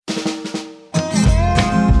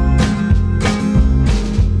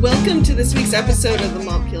to this week's episode of the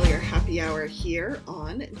Montpelier Happy Hour here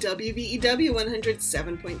on WVEW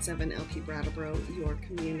 107.7 LP Brattleboro, your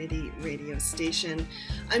community radio station.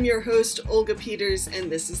 I'm your host, Olga Peters,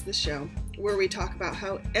 and this is the show where we talk about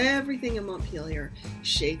how everything in Montpelier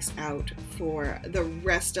shakes out for the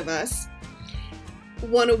rest of us.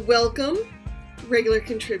 Want to welcome regular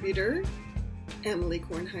contributor Emily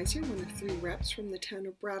Kornheiser, one of three reps from the town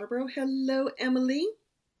of Brattleboro. Hello, Emily.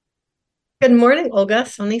 Good morning, Olga.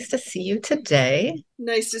 So nice to see you today.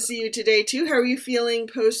 Nice to see you today, too. How are you feeling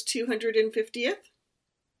post 250th?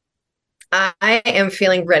 I am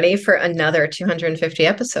feeling ready for another 250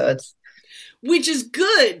 episodes. Which is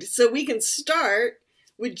good. So we can start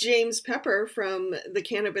with James Pepper from the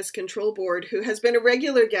Cannabis Control Board, who has been a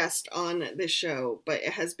regular guest on this show, but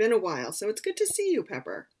it has been a while. So it's good to see you,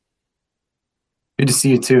 Pepper. Good to see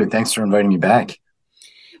you, too. Thanks for inviting me back.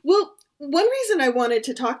 Well, one reason I wanted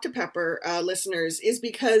to talk to Pepper listeners is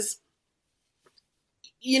because,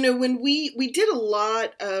 you know, when we did a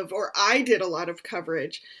lot of, or I did a lot of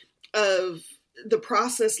coverage of the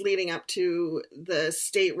process leading up to the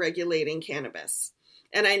state regulating cannabis.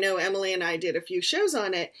 And I know Emily and I did a few shows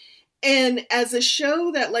on it. And as a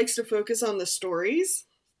show that likes to focus on the stories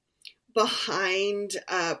behind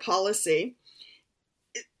policy,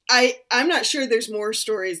 I'm not sure there's more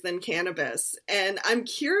stories than cannabis. And I'm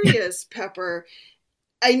curious, Pepper,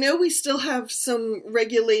 I know we still have some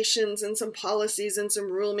regulations and some policies and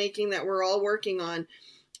some rulemaking that we're all working on,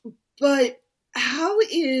 but how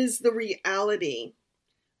is the reality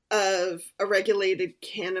of a regulated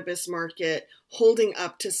cannabis market holding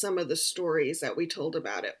up to some of the stories that we told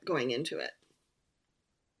about it going into it?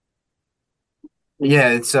 Yeah,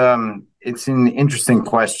 it's an interesting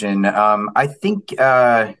question. I think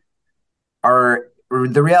the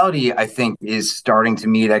reality, I think, is starting to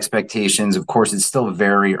meet expectations. Of course, it's still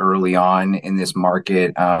very early on in this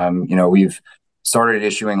market. We've started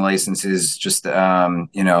issuing licenses just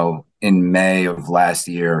in May of last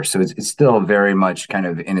year, so it's still very much kind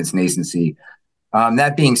of in its nascency.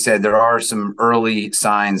 That being said, there are some early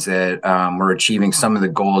signs that we're achieving some of the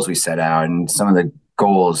goals we set out, and some of the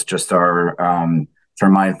goals just are to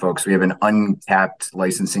remind folks, we have an uncapped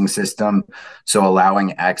licensing system, so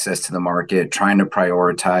allowing access to the market, trying to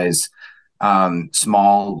prioritize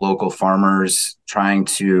small local farmers, trying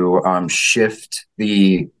to shift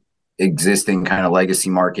the existing kind of legacy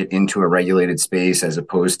market into a regulated space as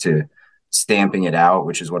opposed to stamping it out,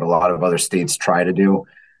 which is what a lot of other states try to do.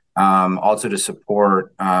 Also to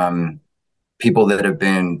support people that have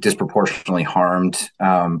been disproportionately harmed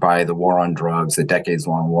by the war on drugs, the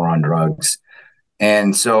decades-long war on drugs.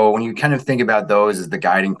 And so when you kind of think about those as the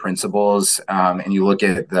guiding principles, and you look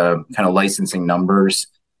at the kind of licensing numbers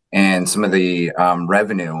and some of the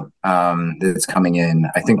revenue that's coming in,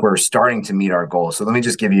 I think we're starting to meet our goals. So let me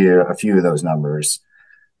just give you a few of those numbers.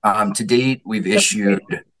 To date, we've issued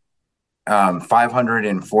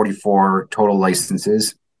 544 total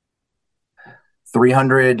licenses.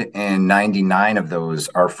 399 of those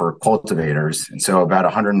are for cultivators. And so about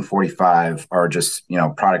 145 are just,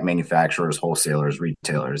 product manufacturers, wholesalers,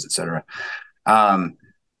 retailers, et cetera.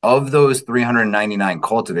 Of those 399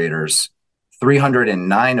 cultivators,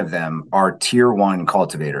 309 of them are tier 1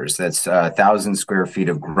 cultivators. That's 1,000 square feet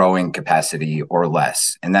of growing capacity or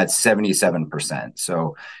less. And that's 77%.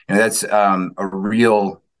 So that's a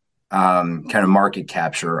real kind of market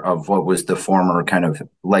capture of what was the former kind of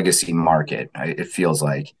legacy market, it feels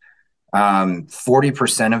like.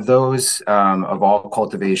 40% of those of all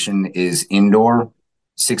cultivation is indoor,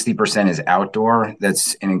 60% is outdoor.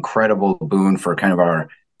 That's an incredible boon for kind of our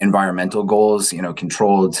environmental goals.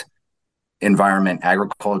 Controlled environment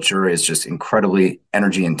agriculture is just incredibly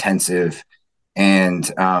energy intensive. And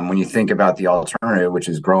when you think about the alternative, which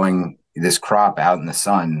is growing this crop out in the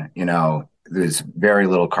sun, there's very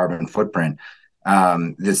little carbon footprint.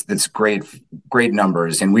 That's great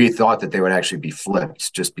numbers. And we thought that they would actually be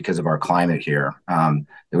flipped just because of our climate here. That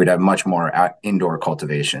we'd have much more indoor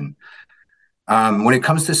cultivation. When it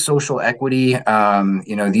comes to social equity,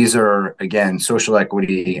 these are, again, social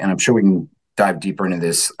equity, and I'm sure we can dive deeper into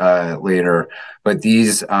this later, but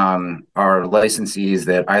these are licensees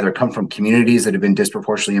that either come from communities that have been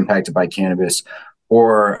disproportionately impacted by cannabis,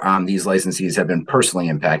 or these licensees have been personally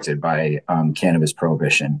impacted by cannabis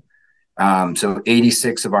prohibition. So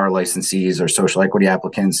 86 of our licensees are social equity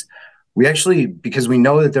applicants. We actually, because we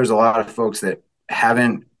know that there's a lot of folks that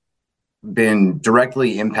haven't been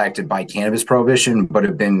directly impacted by cannabis prohibition, but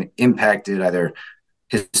have been impacted either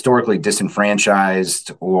historically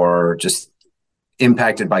disenfranchised or just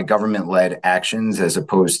impacted by government-led actions as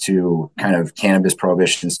opposed to kind of cannabis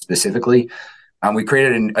prohibition specifically. We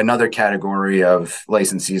created another category of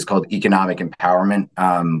licensees called economic empowerment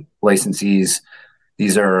licensees.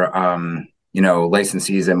 These are,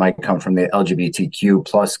 licensees that might come from the LGBTQ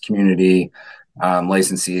plus community,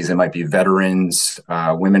 licensees that might be veterans,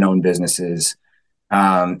 women-owned businesses,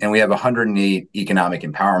 and we have 108 economic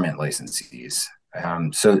empowerment licensees.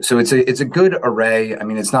 So it's a good array. I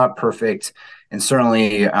mean, it's not perfect, and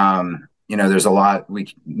certainly, there's a lot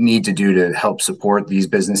we need to do to help support these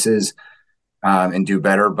businesses and do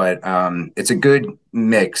better. But it's a good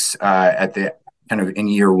mix at the kind of in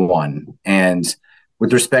year one. And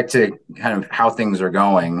with respect to kind of how things are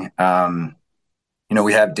going,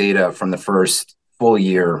 we have data from the first full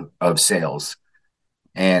year of sales.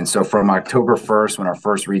 And so from October 1st, when our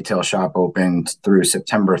first retail shop opened, through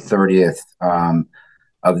September 30th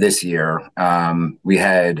of this year, we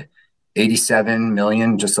had 87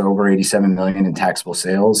 million, just over 87 million in taxable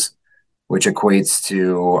sales, which equates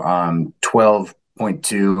to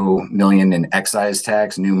 12.2 million in excise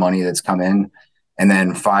tax, new money that's come in, and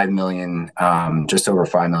then 5 million, just over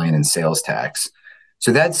 5 million in sales tax.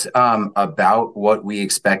 So that's about what we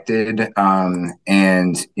expected. And,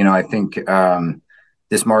 I think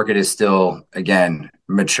this market is still, again,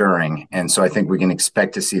 maturing. And so I think we can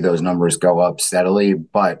expect to see those numbers go up steadily.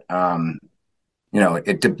 But,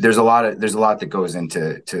 there's a lot that goes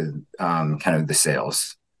into kind of the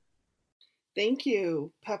sales. Thank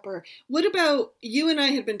you, Pepper. What about, you and I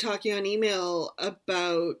had been talking on email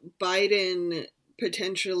about Biden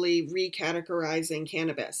potentially recategorizing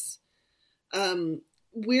cannabis.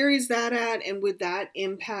 Where is that at, and would that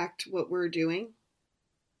impact what we're doing?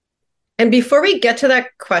 And before we get to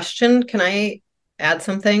that question, can I add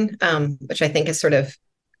something, which I think is sort of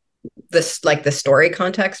this, like the story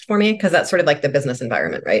context for me, because that's sort of like the business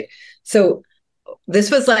environment, right? So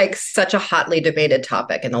this was like such a hotly debated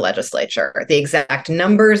topic in the legislature. The exact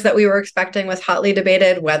numbers that we were expecting was hotly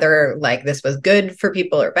debated. Whether like this was good for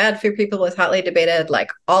people or bad for people was hotly debated.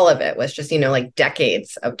 Like all of it was just, like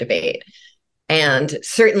decades of debate. And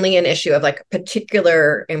certainly an issue of like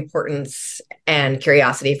particular importance and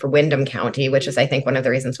curiosity for Windham County, which is, I think, one of the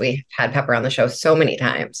reasons we had Pepper on the show so many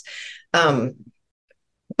times.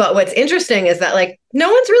 But what's interesting is that like no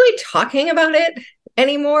one's really talking about it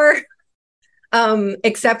anymore,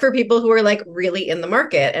 except for people who are like really in the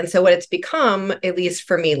market. And so what it's become, at least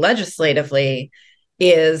for me legislatively,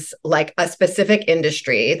 is like a specific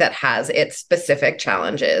industry that has its specific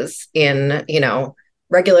challenges in,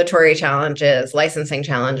 regulatory challenges, licensing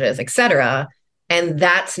challenges, et cetera. And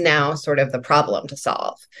that's now sort of the problem to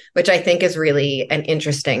solve, which I think is really an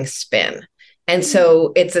interesting spin. And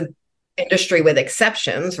so it's an industry with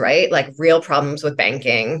exceptions, right? Like real problems with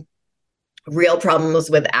banking, real problems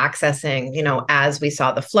with accessing, as we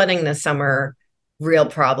saw the flooding this summer, real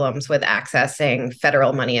problems with accessing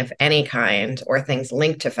federal money of any kind or things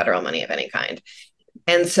linked to federal money of any kind.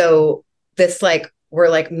 And so this, like, we're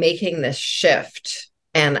like making this shift.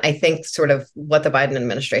 And I think sort of what the Biden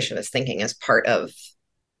administration is thinking is part of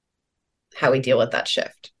how we deal with that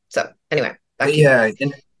shift. So anyway, back to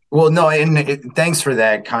you. Thanks for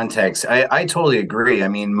that context. I totally agree. I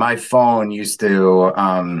mean, my phone used to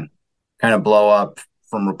kind of blow up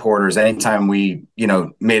from reporters anytime we,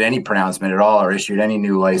 made any pronouncement at all or issued any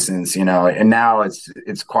new license, and now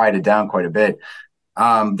it's quieted down quite a bit.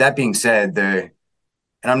 That being said,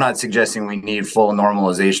 and I'm not suggesting we need full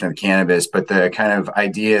normalization of cannabis, but the kind of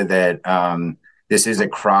idea that this is a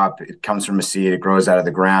crop, it comes from a seed, it grows out of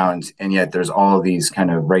the ground, and yet there's all of these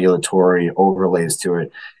kind of regulatory overlays to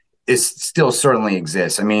it, it still certainly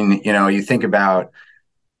exists. I mean, you think about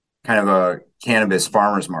kind of a cannabis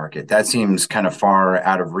farmers market, that seems kind of far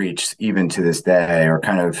out of reach even to this day, or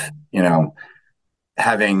kind of,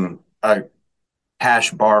 having a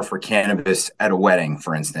hash bar for cannabis at a wedding,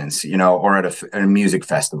 for instance, or at a music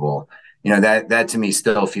festival, that to me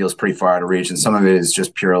still feels pretty far out of reach. And some of it is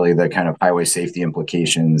just purely the kind of highway safety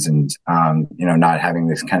implications and, not having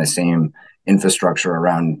this kind of same infrastructure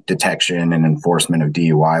around detection and enforcement of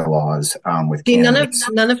DUI laws with cannabis.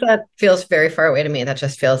 None of that feels very far away to me. That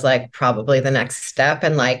just feels like probably the next step.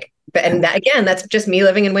 And that, again, that's just me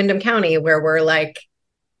living in Windham County, where we're like,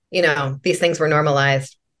 these things were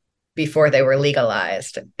normalized before they were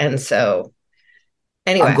legalized. And so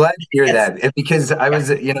anyway, I'm glad to hear that, because I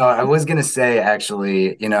was going to say,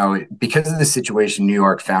 actually, because of the situation New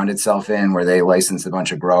York found itself in, where they licensed a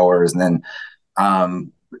bunch of growers, and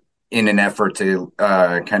then in an effort to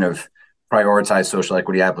kind of prioritize social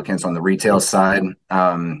equity applicants on the retail side,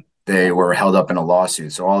 they were held up in a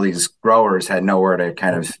lawsuit. So all these growers had nowhere to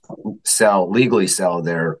kind of legally sell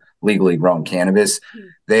their legally grown cannabis.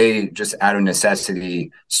 They just out of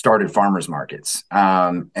necessity started farmers markets.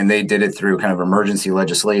 And they did it through kind of emergency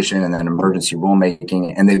legislation and then emergency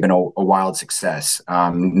rulemaking. And they've been a wild success.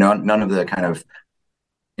 None of the kind of,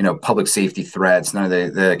 public safety threats, none of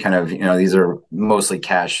the kind of, these are mostly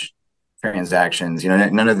cash transactions,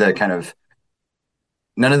 none of the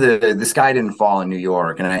sky didn't fall in New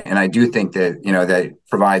York. And I do think that, that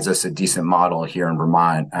provides us a decent model here in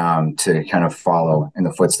Vermont to kind of follow in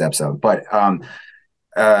the footsteps of. But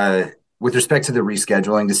with respect to the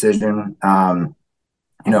rescheduling decision,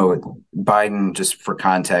 Biden, just for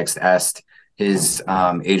context, asked his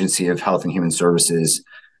Agency of Health and Human Services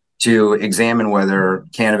to examine whether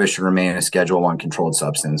cannabis should remain a Schedule I controlled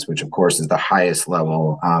substance, which of course is the highest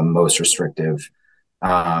level, most restrictive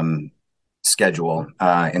schedule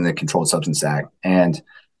in the Controlled Substance Act. And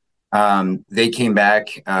they came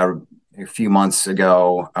back a few months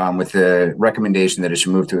ago with the recommendation that it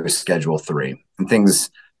should move to a Schedule III. And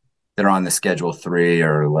things that are on the Schedule III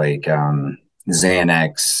are like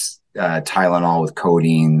Xanax, Tylenol with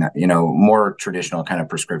codeine, more traditional kind of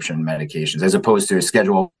prescription medications, as opposed to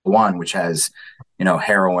Schedule I, which has,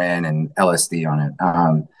 heroin and LSD on it.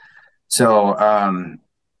 So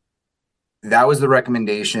that was the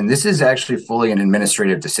recommendation. This is actually fully an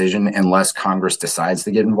administrative decision unless Congress decides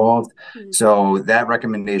to get involved. So that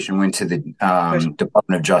recommendation went to the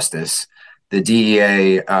Department of Justice. The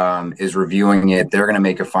DEA is reviewing it. They're going to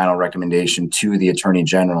make a final recommendation to the Attorney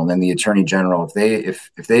General. And then the Attorney General, if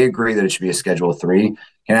they agree that it should be a Schedule III,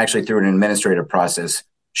 can actually, through an administrative process,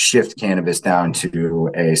 shift cannabis down to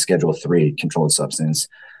a Schedule III controlled substance,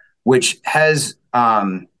 which has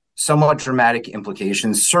somewhat dramatic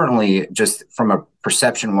implications, certainly just from a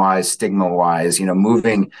perception-wise, stigma-wise,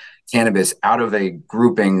 moving cannabis out of a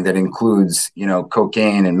grouping that includes,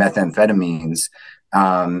 cocaine and methamphetamines,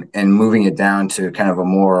 and moving it down to kind of a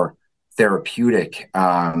more therapeutic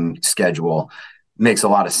schedule makes a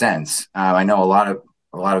lot of sense. I know a lot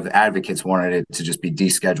of advocates wanted it to just be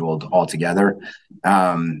descheduled altogether,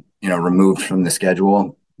 removed from the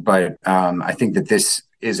schedule. But I think that this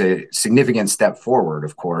is a significant step forward.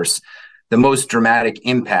 Of course, the most dramatic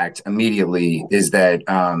impact immediately is that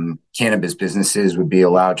cannabis businesses would be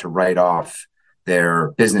allowed to write off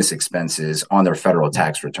their business expenses on their federal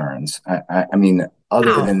tax returns. I mean,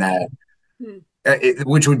 other than that,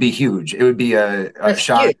 which would be huge. It would be a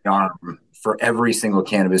shot in the arm for every single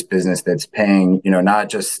cannabis business that's paying, not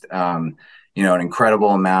just, an incredible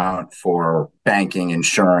amount for banking,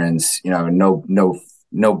 insurance,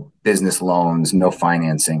 no business loans, no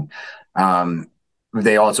financing.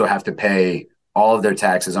 They also have to pay all of their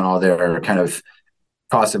taxes on all their kind of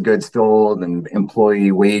cost of goods sold and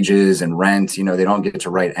employee wages and rent. They don't get to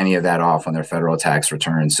write any of that off on their federal tax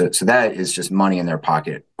returns. So that is just money in their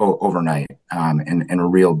pocket overnight, and a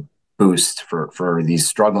real boost for these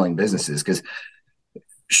struggling businesses. Because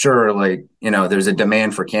sure, there's a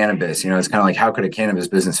demand for cannabis. It's kind of like, how could a cannabis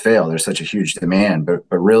business fail? There's such a huge demand. But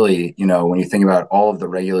really, when you think about all of the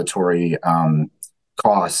regulatory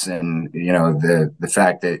costs and, the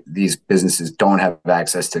fact that these businesses don't have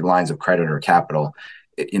access to lines of credit or capital,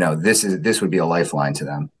 this would be a lifeline to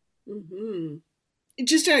them. Mm-hmm.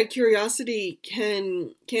 Just out of curiosity,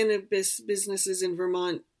 can cannabis businesses in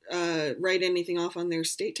Vermont write anything off on their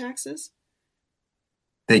state taxes?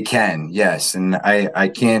 They can, yes. And I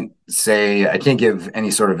can't give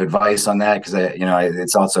any sort of advice on that because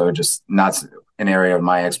it's also just not an area of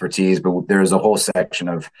my expertise, but there's a whole section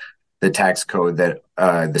of the tax code that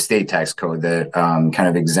the state tax code that kind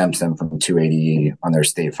of exempts them from 280E on their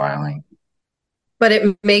state filing. But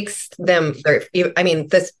it makes them,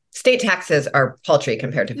 the state taxes are paltry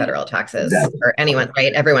compared to federal taxes for anyone,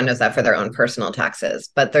 right? Everyone knows that for their own personal taxes.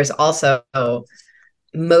 But there's also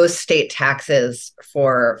most state taxes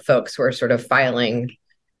for folks who are sort of filing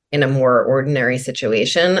in a more ordinary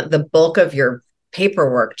situation. The bulk of your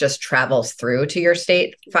paperwork just travels through to your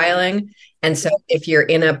state filing. And so if you're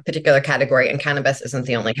in a particular category, and cannabis isn't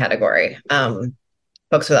the only category,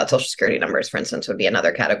 folks without social security numbers, for instance, would be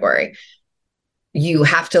another category. You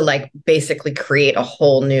have to basically create a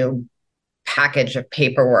whole new package of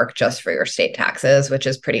paperwork just for your state taxes, which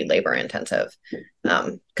is pretty labor intensive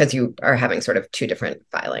because you are having sort of two different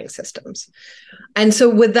filing systems. And so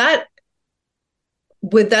would that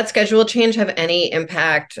schedule change have any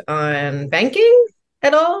impact on banking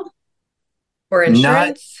at all or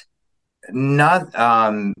insurance? Not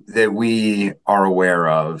that we are aware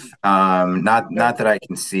of. Not that I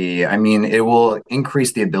can see. I mean, it will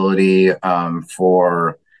increase the ability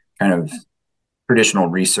for kind of traditional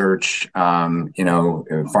research. Big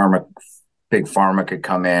pharma could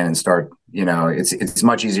come in and start it's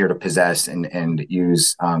much easier to possess and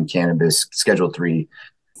use cannabis Schedule 3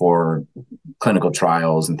 for clinical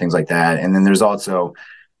trials and things like that. And then there's also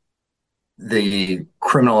the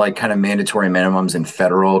criminal, like kind of mandatory minimums in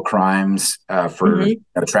federal crimes for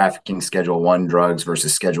trafficking Schedule 1 drugs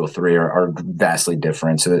versus Schedule 3 are vastly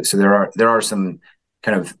different. So there are some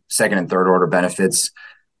kind of second and third order benefits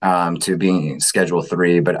to being Schedule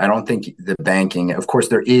 3, but I don't think the banking. Of course,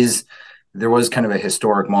 there was kind of a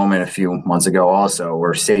historic moment a few months ago also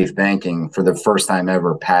where safe banking for the first time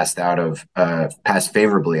ever passed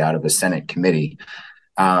favorably out of a Senate committee.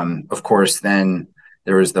 Of course, then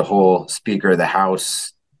there was the whole Speaker of the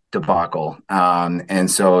House debacle. And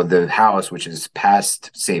so the House, which has passed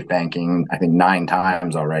safe banking, I think 9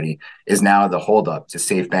 times already, is now the holdup to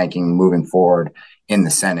safe banking moving forward in the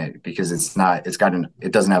Senate because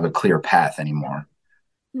it doesn't have a clear path anymore.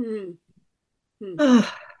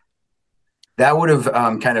 That would have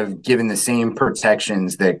kind of given the same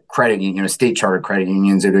protections that state chartered credit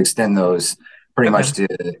unions. It would extend those pretty much to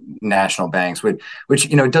national banks, which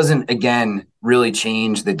doesn't again really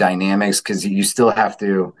change the dynamics because you still have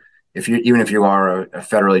to, even if you are a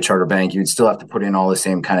federally chartered bank, you'd still have to put in all the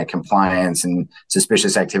same kind of compliance and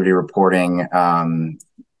suspicious activity reporting,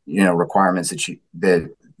 requirements that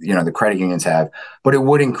the credit unions have, but it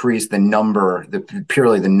would increase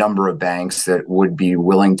purely the number of banks that would be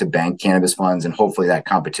willing to bank cannabis funds, and hopefully that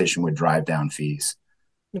competition would drive down fees.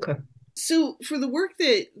 Okay. So for the work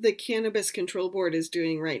that the Cannabis Control Board is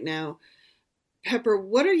doing right now, Pepper,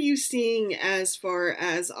 what are you seeing as far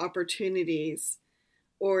as opportunities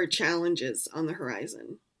or challenges on the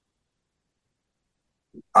horizon?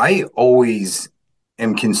 I always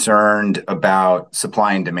am concerned about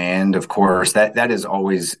supply and demand. Of course, that is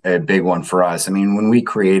always a big one for us. I mean, when we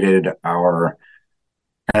created our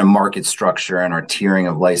kind of market structure and our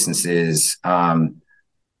tiering of licenses,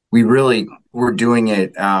 we really were doing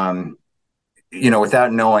it,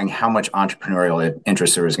 without knowing how much entrepreneurial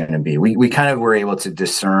interest there was going to be. We kind of were able to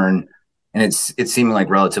discern, and it's seeming like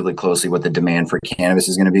relatively closely what the demand for cannabis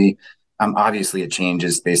is going to be. Obviously, it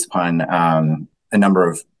changes based upon a number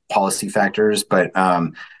of policy factors, but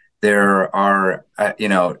there are,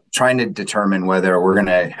 trying to determine whether we're going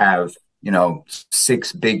to have,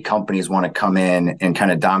 6 big companies want to come in and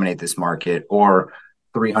kind of dominate this market, or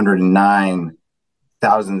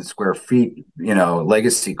 309,000 square feet,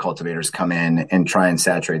 legacy cultivators come in and try and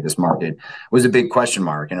saturate this market was a big question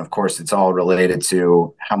mark. And of course, it's all related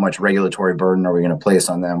to how much regulatory burden are we going to place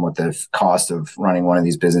on them, what the cost of running one of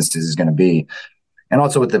these businesses is going to be, and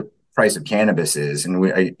also what the price of cannabis is. And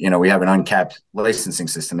we have an uncapped licensing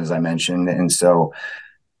system, as I mentioned. And so,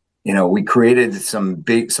 we created some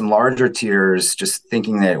larger tiers, just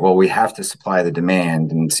thinking that, well, we have to supply the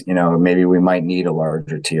demand, and, maybe we might need a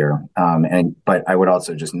larger tier. But I would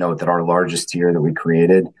also just note that our largest tier that we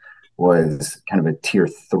created was kind of a tier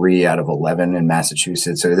 3 out of 11 in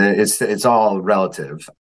Massachusetts. So it's all relative,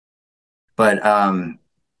 but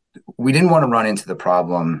we didn't want to run into the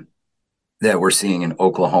problem that we're seeing in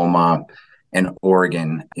Oklahoma and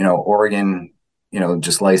Oregon. Oregon,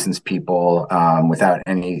 just licensed people without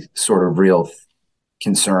any sort of real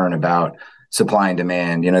concern about supply and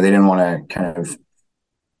demand. They didn't want to kind of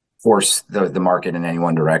force the market in any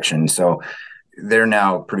one direction. So they're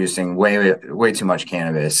now producing way too much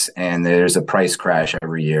cannabis, and there's a price crash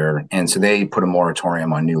every year. And so they put a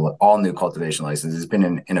moratorium on all new cultivation licenses. It's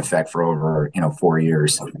been in effect for over 4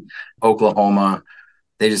 years. Oklahoma,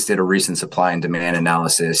 they just did a recent supply and demand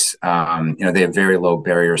analysis. They have very low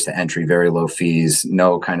barriers to entry, very low fees,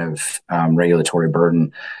 no kind of regulatory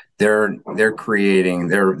burden. They're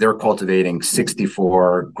cultivating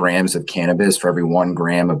 64 grams of cannabis for every 1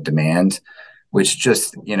 gram of demand, which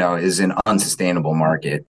just, is an unsustainable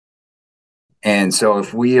market. And so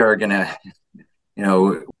if we are going to,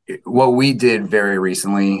 what we did very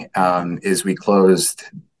recently is we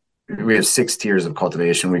have 6 tiers of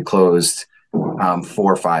cultivation. We closed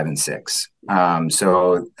 4, 5, and 6.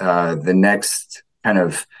 So the next kind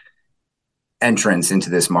of entrance into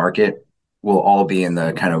this market will all be in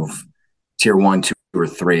the kind of tier 1, 2, or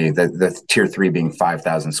 3. The tier 3 being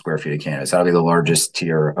 5,000 square feet of cannabis. That'll be the largest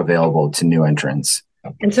tier available to new entrants.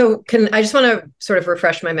 And so I just want to sort of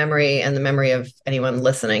refresh my memory and the memory of anyone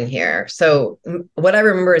listening here. So what I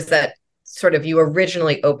remember is that sort of you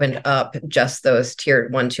originally opened up just those tier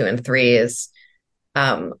 1, 2, and 3s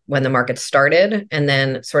when the market started, and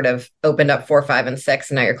then sort of opened up 4, 5, and 6,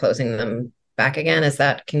 and now you're closing them back again.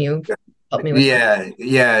 Can you help me with that?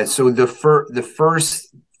 Yeah. So the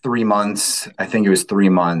first 3 months, I think it was 3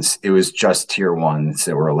 months, it was just tier 1s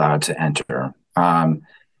that were allowed to enter.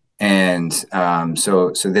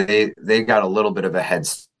 So they got a little bit of a head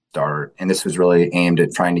start. And this was really aimed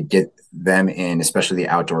at trying to get them in, especially the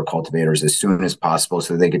outdoor cultivators, as soon as possible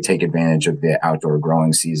so they could take advantage of the outdoor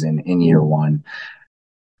growing season in year one.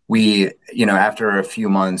 We, after a few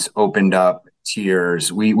months opened up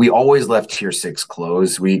tiers. We always left tier 6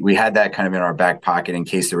 closed. We had that kind of in our back pocket in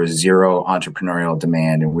case there was zero entrepreneurial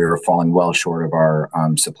demand and we were falling well short of our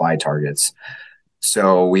supply targets.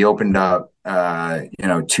 So we opened up,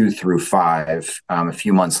 2 through 5 a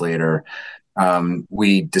few months later.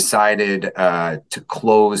 We decided to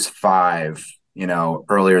close 5,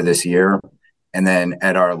 earlier this year. And then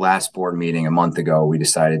at our last board meeting a month ago, we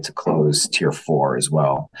decided to close tier 4 as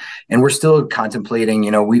well. And we're still contemplating,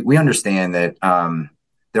 we understand that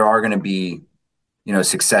there are going to be,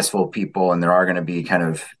 successful people, and there are going to be kind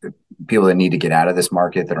of people that need to get out of this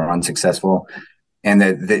market that are unsuccessful. And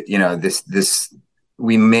that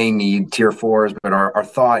we may need tier 4s, but our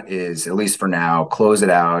thought is, at least for now, close it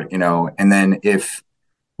out, and then if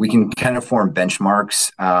we can kind of form benchmarks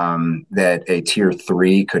that a tier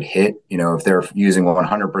 3 could hit, if they're using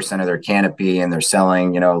 100% of their canopy and they're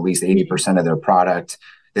selling, at least 80% of their product,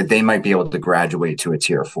 that they might be able to graduate to a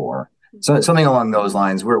tier 4. So something along those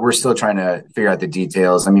lines. We're still trying to figure out the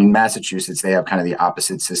details. I mean, Massachusetts, they have kind of the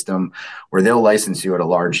opposite system where they'll license you at a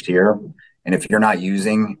large tier. And if you're not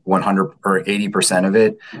using 100 or 80% of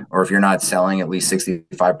it, or if you're not selling at least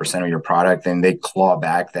 65% of your product, then they claw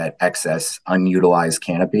back that excess unutilized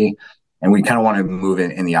canopy. And we kind of want to move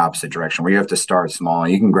in the opposite direction, where you have to start small.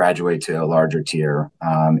 You can graduate to a larger tier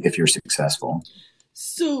if you're successful.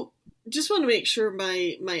 So just want to make sure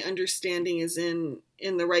my understanding is in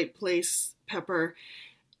the right place, Pepper.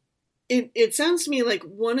 It sounds to me like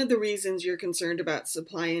one of the reasons you're concerned about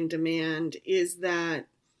supply and demand is that,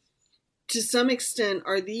 to some extent,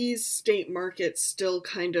 are these state markets still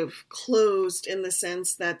kind of closed in the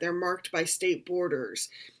sense that they're marked by state borders?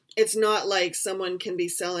 It's not like someone can be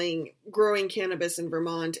growing cannabis in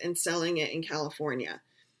Vermont and selling it in California,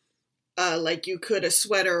 like you could a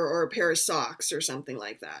sweater or a pair of socks or something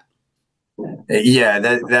like that. Yeah,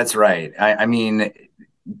 that's right. I mean,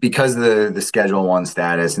 because of the Schedule 1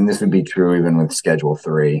 status, and this would be true even with Schedule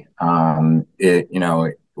 3,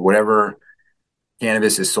 whatever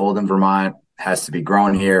cannabis is sold in Vermont has to be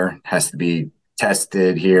grown here, has to be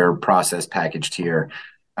tested here, processed, packaged here.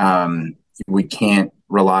 We can't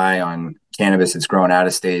rely on cannabis that's grown out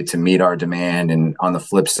of state to meet our demand. And on the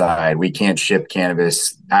flip side, we can't ship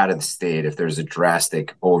cannabis out of the state if there's a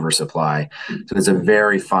drastic oversupply. So it's a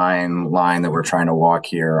very fine line that we're trying to walk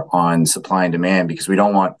here on supply and demand, because we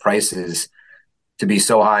don't want prices to be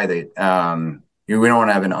so high that we don't want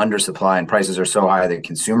to have an undersupply and prices are so high that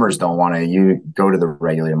consumers don't want to go to the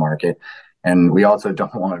regulated market. And we also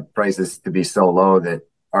don't want prices to be so low that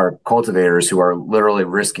our cultivators, who are literally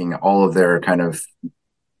risking all of their kind of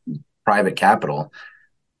private capital,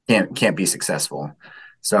 can't be successful.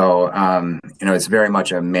 So, it's very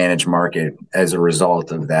much a managed market as a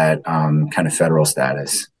result of that kind of federal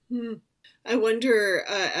status. I wonder,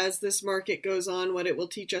 as this market goes on, what it will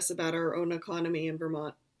teach us about our own economy in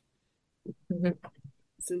Vermont. Mm-hmm.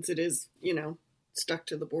 Since it is, stuck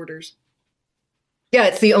to the borders. Yeah,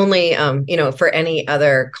 it's the only, for any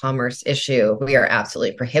other commerce issue, we are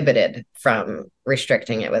absolutely prohibited from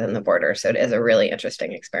restricting it within the border. So it is a really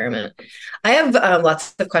interesting experiment. I have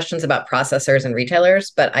lots of questions about processors and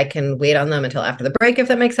retailers, but I can wait on them until after the break, if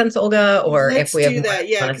that makes sense, Olga. Or Let's if we have do that,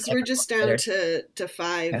 yeah, because we're just down to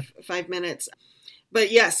 5 minutes. But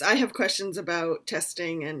yes, I have questions about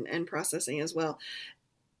testing and processing as well.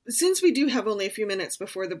 Since we do have only a few minutes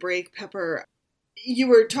before the break, Pepper, you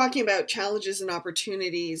were talking about challenges and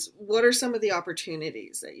opportunities. What are some of the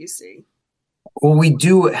opportunities that you see? Well, we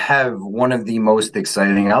do have one of the most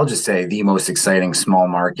exciting, I'll just say the most exciting small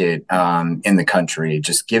market in the country,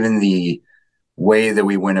 just given the way that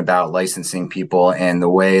we went about licensing people and the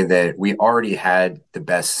way that we already had the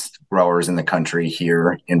best growers in the country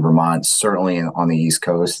here in Vermont, certainly on the East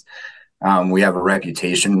Coast. We have a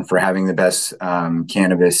reputation for having the best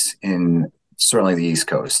cannabis in certainly the East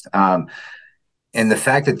Coast. And the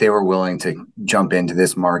fact that they were willing to jump into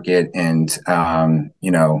this market and,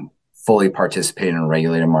 fully participate in a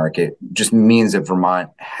regulated market just means that Vermont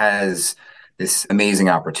has this amazing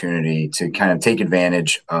opportunity to kind of take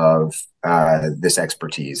advantage of this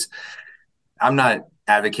expertise. I'm not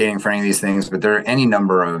advocating for any of these things, but there are any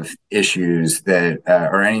number of issues that,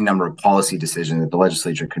 or any number of policy decisions that the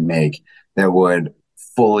legislature could make that would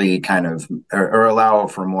fully kind of, or allow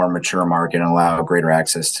for a more mature market and allow greater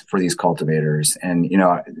access for these cultivators. And,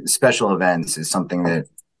 special events is something that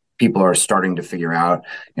people are starting to figure out.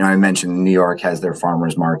 I mentioned New York has their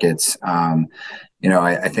farmers markets. I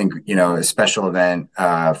think, special event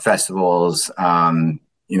festivals,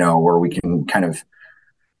 where we can kind of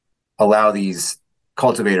allow these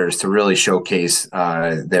cultivators to really showcase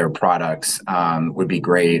their products would be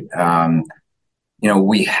great.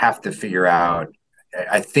 We have to figure out,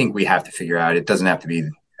 I think we have to figure out, it doesn't have to be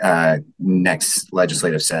next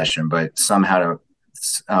legislative session, but somehow to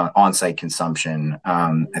on-site consumption.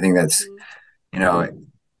 I think that's,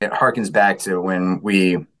 it harkens back to when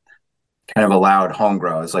we kind of allowed home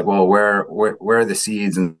grow. It's like, well, where are the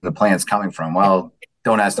seeds and the plants coming from? Well,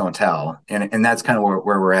 don't ask, don't tell. And that's kind of where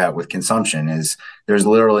we're at with consumption. Is there's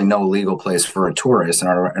literally no legal place for a tourist, and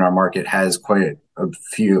our market has quite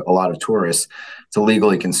a lot of tourists to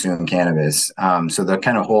legally consume cannabis. So the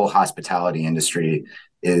kind of whole hospitality industry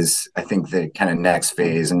is, I think, the kind of next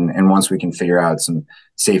phase. And once we can figure out some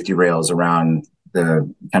safety rails around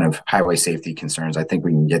the kind of highway safety concerns, I think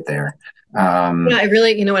we can get there. I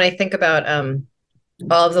really, when I think about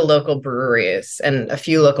all of the local breweries and a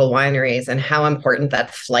few local wineries and how important that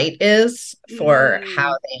flight is for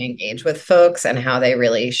how they engage with folks and how they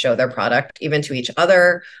really show their product even to each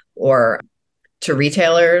other or to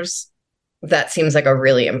retailers, that seems like a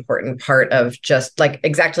really important part of just like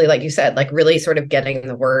exactly like you said, like really sort of getting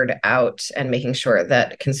the word out and making sure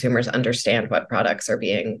that consumers understand what products are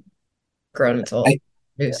being grown and sold.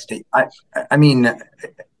 I mean,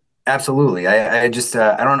 absolutely. I just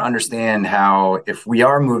I don't understand how, if we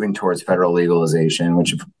are moving towards federal legalization,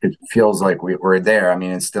 which it feels like we're there. I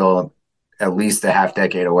mean, it's still at least a half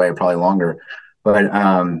decade away, probably longer. But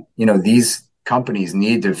these companies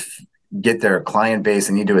need to get their client base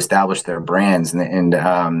and need to establish their brands, and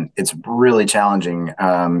it's really challenging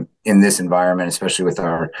in this environment, especially with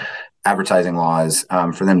our advertising laws,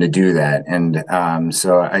 for them to do that. And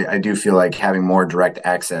so I do feel like having more direct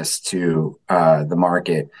access to the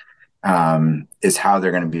market is how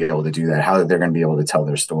they're going to be able to do that, how they're going to be able to tell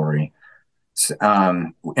their story.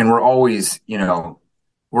 And we're always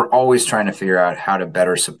trying to figure out how to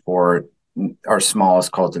better support our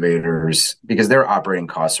smallest cultivators, because their operating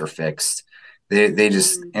costs are fixed. They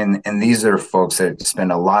just, and these are folks that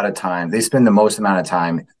spend a lot of time. They spend the most amount of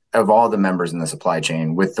time of all the members in the supply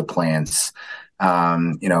chain with the plants,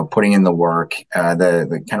 putting in the work,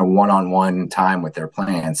 the kind of one-on-one time with their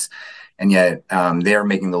plants. And yet they're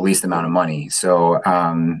making the least amount of money. So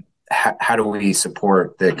how do we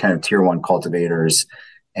support the kind of tier one cultivators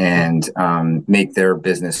and make their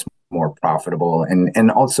business more profitable? And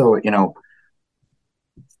also,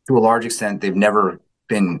 to a large extent, they've never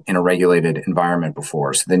been in a regulated environment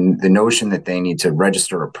before. So the notion that they need to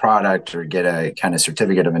register a product or get a kind of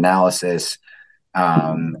certificate of analysis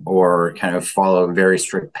or kind of follow very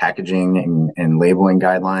strict packaging and labeling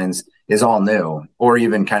guidelines is all new, or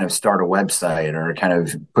even kind of start a website or kind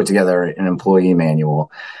of put together an employee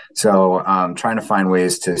manual. So trying to find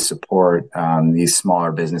ways to support these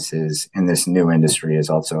smaller businesses in this new industry is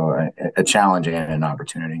also a challenge and an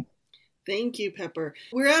opportunity. Thank you, Pepper.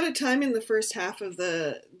 We're out of time in the first half of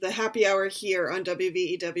the happy hour here on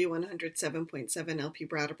WVEW 107.7 LP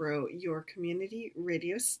Brattleboro, your community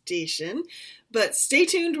radio station. But stay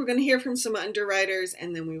tuned. We're going to hear from some underwriters,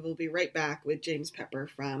 and then we will be right back with James Pepper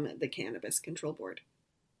from the Cannabis Control Board.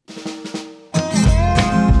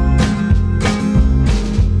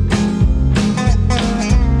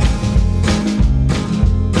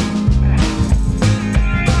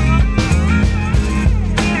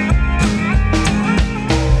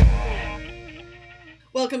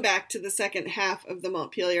 Welcome back to the second half of the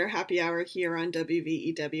Montpelier Happy Hour here on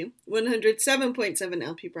WVEW 107.7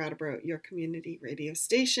 LP Brattleboro, your community radio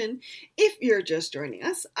station. If you're just joining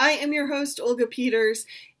us, I am your host, Olga Peters,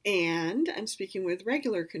 and I'm speaking with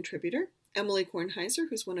regular contributor Emily Kornheiser,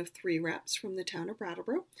 who's one of 3 reps from the town of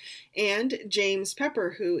Brattleboro, and James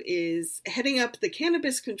Pepper, who is heading up the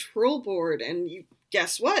Cannabis Control Board. And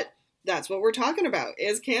guess what? That's what we're talking about,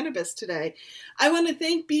 is cannabis today. I want to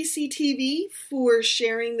thank BCTV for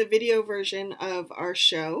sharing the video version of our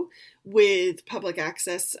show with public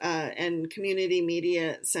access and community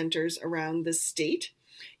media centers around the state.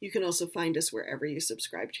 You can also find us wherever you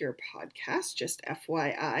subscribe to your podcast, just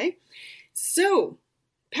FYI. So,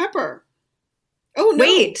 Pepper. Oh, no.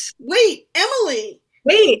 Wait, Emily.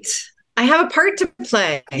 Wait, I have a part to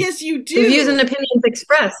play. Yes, you do. The views and opinions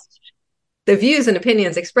expressed. The views and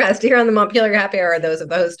opinions expressed here on the Montpelier Happy Hour are those of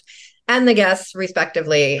the host and the guests,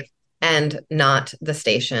 respectively, and not the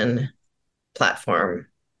station, platform,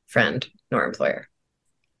 friend, nor employer.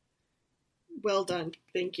 Well done.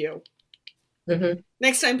 Thank you. Mm-hmm.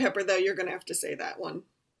 Next time, Pepper, though, you're going to have to say that one.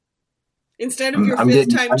 Instead of your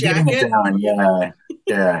fifth-time jacket.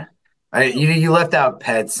 Yeah. You left out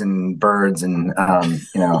pets and birds and, I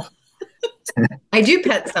do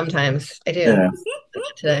pet sometimes. I do. Yeah.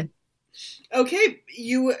 Today. Okay,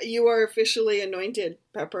 you are officially anointed,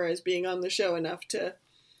 Pepper, as being on the show enough to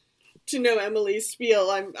know Emily's spiel.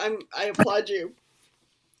 I applaud you.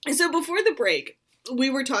 So before the break, we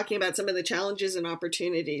were talking about some of the challenges and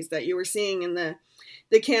opportunities that you were seeing in the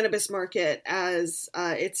cannabis market as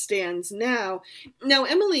it stands now. Now,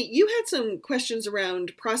 Emily, you had some questions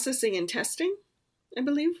around processing and testing, I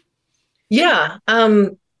believe. Yeah.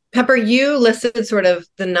 Pepper, you listed sort of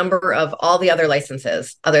the number of all the other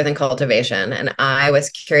licenses other than cultivation. And I was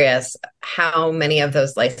curious how many of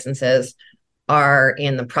those licenses are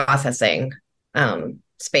in the processing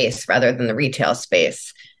space rather than the retail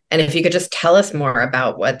space. And if you could just tell us more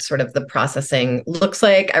about what sort of the processing looks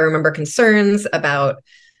like. I remember concerns about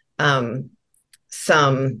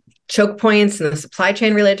some choke points in the supply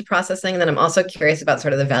chain related to processing. And then I'm also curious about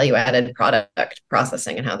sort of the value added product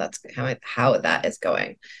processing and how that is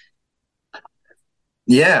going.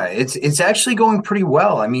 Yeah, it's actually going pretty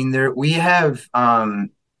well. I mean, we have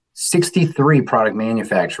 63 product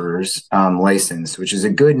manufacturers licensed, which is a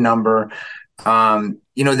good number.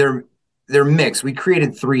 They're mixed. We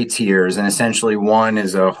created 3 tiers, and essentially one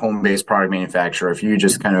is a home-based product manufacturer. If you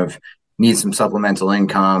just kind of need some supplemental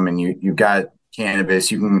income and you've got cannabis,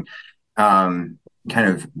 you can kind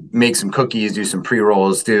of make some cookies, do some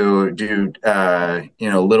pre-rolls, do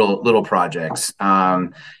little projects.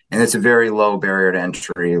 And it's a very low barrier to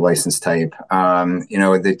entry license type.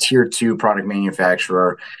 The tier 2 product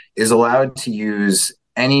manufacturer is allowed to use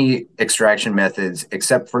any extraction methods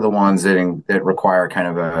except for the ones that require kind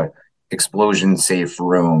of a explosion safe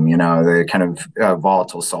room, the kind of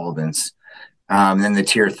volatile solvents. Then the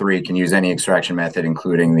tier 3 can use any extraction method,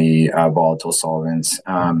 including the volatile solvents.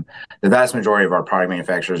 The vast majority of our product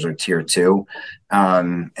manufacturers are tier 2.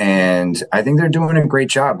 And I think they're doing a great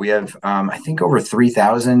job. We have, I think, over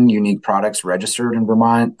 3,000 unique products registered in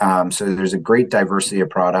Vermont. So there's a great diversity of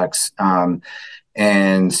products. We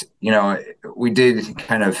did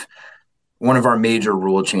kind of one of our major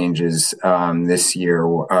rule changes this year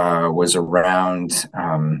was around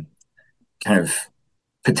kind of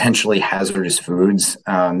potentially hazardous foods.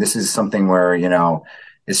 This is something where,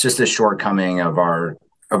 it's just a shortcoming of our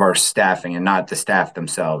staffing, and not the staff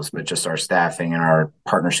themselves, but just our staffing and our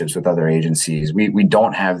partnerships with other agencies. We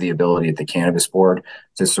don't have the ability at the Cannabis Board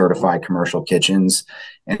to certify commercial kitchens.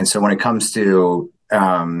 And so when it comes to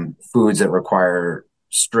foods that require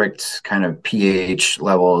strict kind of pH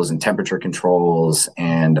levels and temperature controls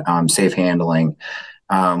and safe handling,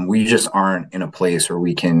 we just aren't in a place where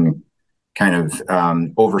we can kind of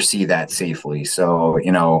oversee that safely. So,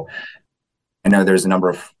 I know there's a number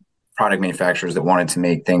of product manufacturers that wanted to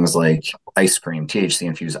make things like ice cream, THC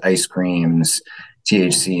infused ice creams,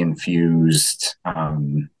 THC infused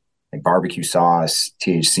like barbecue sauce,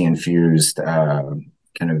 THC infused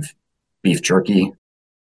kind of beef jerky.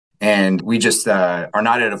 And we just are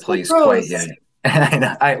not at a place quite yet.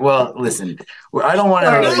 Well, listen, I don't want to.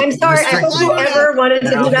 I'm sorry. Whoever wanted to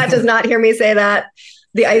do that does not hear me say that.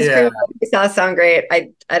 The ice cream sauce sound great.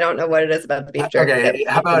 I don't know what it is about the beef jerky. Okay,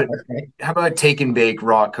 how about take and bake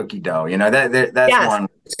raw cookie dough? That's one.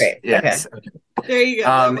 Great. Yes. Okay. There you go.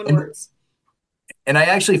 That one works. And I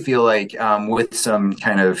actually feel like with some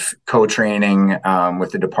kind of co-training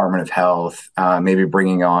with the Department of Health, maybe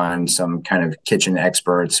bringing on some kind of kitchen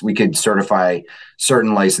experts, we could certify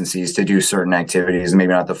certain licensees to do certain activities,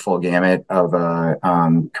 maybe not the full gamut of a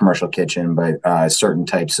commercial kitchen, but certain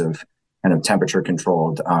types of kind of temperature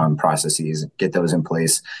controlled processes, get those in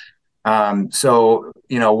place. So,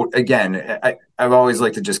 again, I've always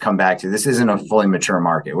liked to just come back to this isn't a fully mature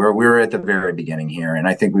market. We're at the very beginning here. And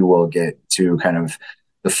I think we will get to kind of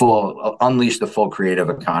unleash the full creative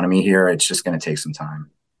economy here. It's just going to take some time.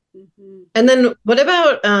 Mm-hmm. And then what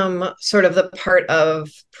about sort of the part of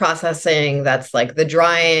processing that's like the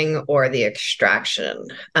drying or the extraction?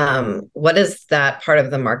 What does that part of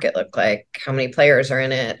the market look like? How many players are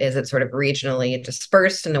in it? Is it sort of regionally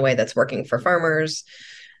dispersed in a way that's working for farmers?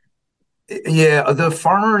 Yeah, the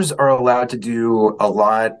farmers are allowed to do a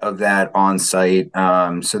lot of that on site.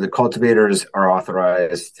 So the cultivators are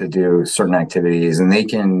authorized to do certain activities, and they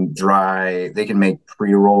can make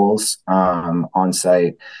pre-rolls on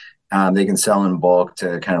site. They can sell in bulk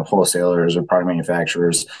to kind of wholesalers or product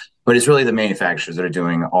manufacturers, but it's really the manufacturers that are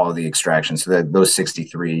doing all the extraction. So that those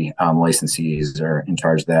 63 licensees are in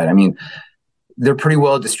charge of that. I mean, they're pretty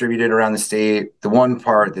well distributed around the state. The one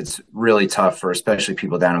part that's really tough for especially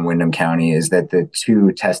people down in Windham County is that the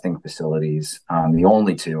 2 testing facilities, the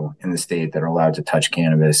only 2 in the state that are allowed to touch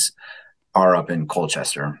cannabis, are up in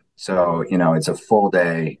Colchester. So, it's a full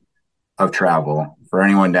day of travel for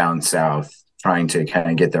anyone down south trying to kind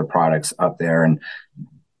of get their products up there. And,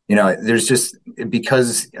 there's just,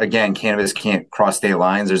 because again, cannabis can't cross state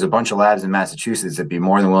lines. There's a bunch of labs in Massachusetts that'd be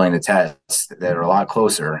more than willing to test that are a lot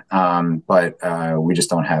closer. But we just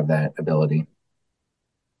don't have that ability.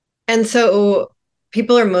 And so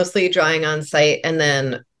people are mostly drawing on site and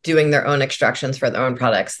then doing their own extractions for their own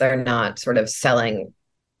products. They're not sort of selling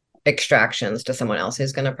extractions to someone else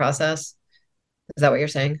who's going to process. Is that what you're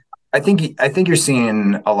saying? I think you're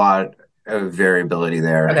seeing a lot of variability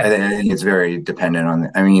there. Okay. I think it's very dependent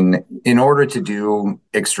on. I mean, in order to do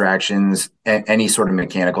extractions, any sort of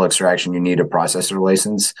mechanical extraction, you need a processor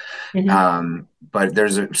license. Mm-hmm. But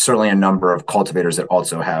there's certainly a number of cultivators that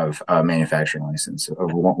also have a manufacturing license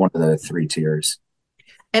of one of the three tiers.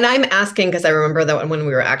 And I'm asking because I remember that when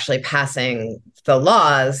we were actually passing the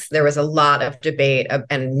laws, there was a lot of debate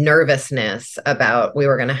and nervousness about we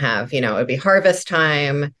were going to have, it would be harvest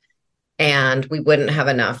time and we wouldn't have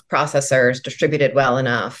enough processors distributed well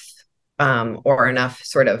enough, or enough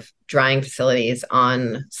sort of drying facilities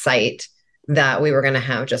on site, that we were going to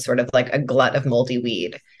have just sort of like a glut of moldy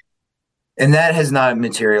weed. And that has not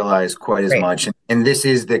materialized quite as Right. much. And this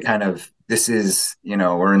is, we're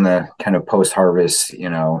in the kind of post-harvest,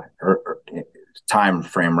 time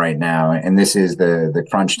frame right now. And this is the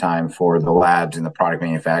crunch time for the labs and the product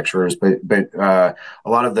manufacturers. But a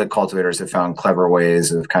lot of the cultivators have found clever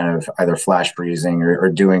ways of kind of either flash freezing or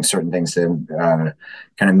doing certain things to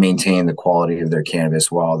kind of maintain the quality of their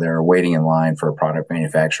cannabis while they're waiting in line for a product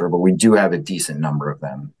manufacturer. But we do have a decent number of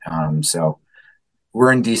them. So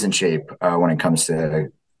we're in decent shape when it comes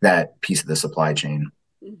to that piece of the supply chain.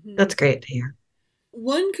 Mm-hmm. That's great to hear.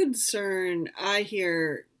 One concern I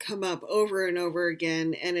hear come up over and over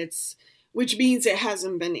again, which means it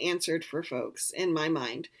hasn't been answered for folks in my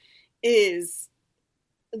mind, is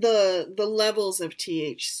the levels of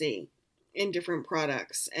THC in different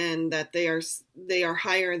products, and that they are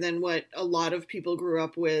higher than what a lot of people grew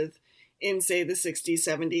up with in, say, the 60s,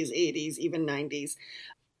 70s, 80s, even 90s.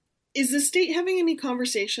 Is the state having any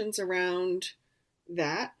conversations around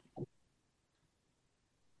that?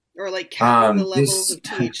 Or like capping the levels of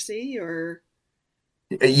THC, or?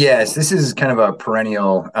 Yes, this is kind of a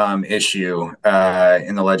perennial issue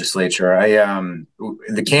in the legislature.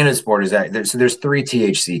 The cannabis board is so there's 3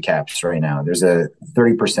 THC caps right now. There's a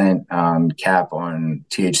 30% cap on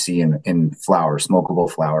THC in flower,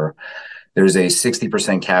 smokable flower. There's a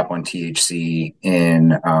 60% cap on THC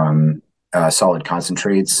in solid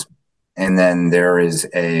concentrates, and then there is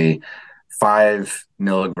a 5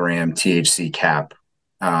 milligram THC cap.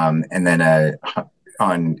 And then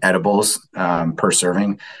on edibles per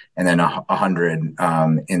serving, and then 100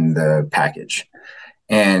 in the package.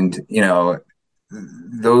 And,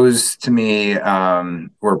 those to me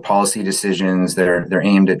were policy decisions that they're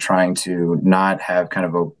aimed at trying to not have kind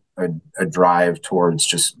of a drive towards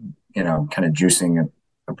just, kind of juicing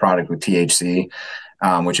a product with THC,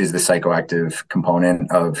 which is the psychoactive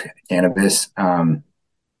component of cannabis.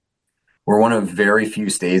 We're one of very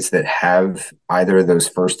few states that have either of those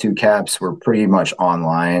first 2 caps. We're pretty much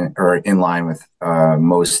online or in line with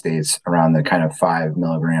most states around the kind of 5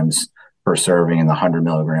 milligrams per serving and the 100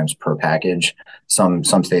 milligrams per package. Some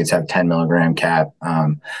states have 10 milligram cap.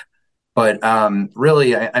 But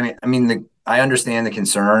really, I mean, I understand the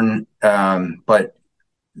concern, but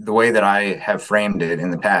the way that I have framed it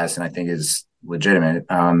in the past, and I think is legitimate,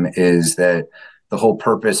 is that the whole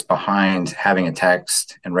purpose behind having a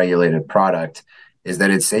taxed and regulated product is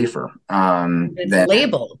that it's safer. It's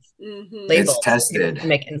labeled. Mm-hmm. It's tested. To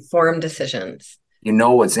make informed decisions. You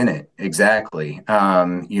know what's in it. Exactly.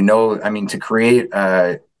 To create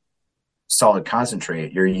a solid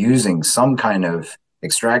concentrate, you're using some kind of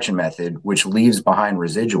extraction method, which leaves behind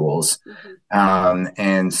residuals. Mm-hmm.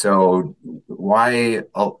 And so why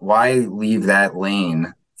leave that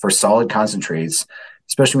lane for solid concentrates?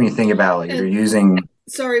 Especially when you think about like you're using.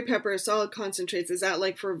 Sorry, Pepper. Solid concentrates. Is that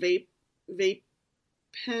like for vape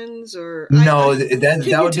pens or? No,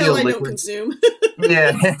 that would be a liquid. I don't consume.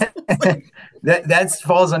 Yeah, that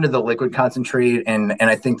falls under the liquid concentrate, and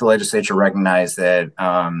I think the legislature recognized that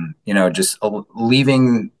just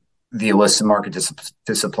leaving the illicit market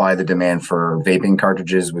to supply the demand for vaping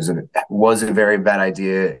cartridges was a very bad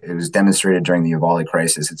idea. It was demonstrated during the Uvalde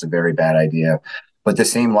crisis. It's a very bad idea. But the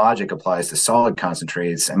same logic applies to solid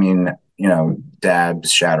concentrates. I mean,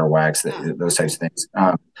 dabs, shatter wax, those types of things.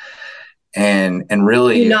 And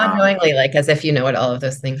really, not knowingly, like as if you know what all of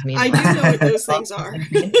those things mean. I do know what those things are.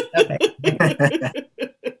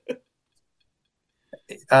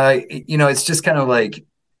 It's just kind of like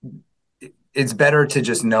it's better to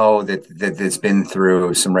just know that it's been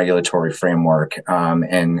through some regulatory framework,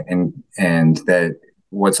 and that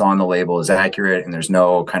what's on the label is accurate and there's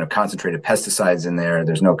no kind of concentrated pesticides in there.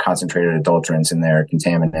 There's no concentrated adulterants in there,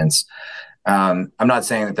 contaminants. I'm not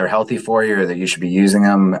saying that they're healthy for you or that you should be using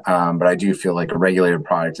them, but I do feel like a regulated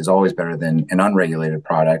product is always better than an unregulated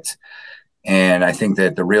product. And I think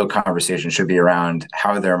that the real conversation should be around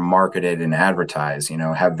how they're marketed and advertised,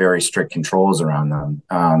 have very strict controls around them,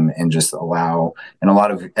 and just allow, and a lot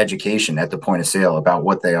of education at the point of sale about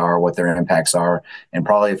what they are, what their impacts are. And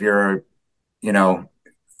probably if you're,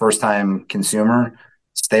 first time consumer,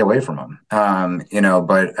 stay away from them.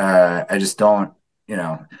 But I just don't,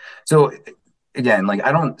 so again, like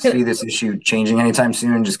I don't see this issue changing anytime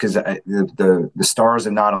soon, just because the stars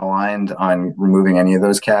have not aligned on removing any of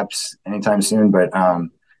those caps anytime soon, but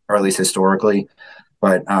or at least historically.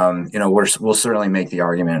 But we'll certainly make the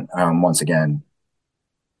argument once again.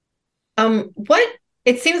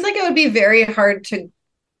 It seems like it would be very hard to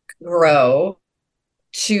grow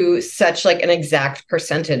to such like an exact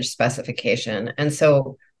percentage specification, and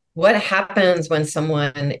so what happens when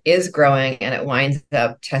someone is growing and it winds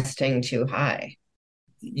up testing too high?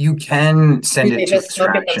 You can send it to just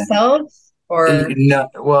smoke it themselves, or no?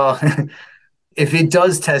 Well, if it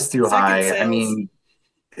does test too high, I mean,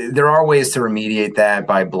 there are ways to remediate that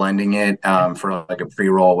by blending it for like a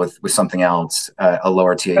pre-roll with something else, a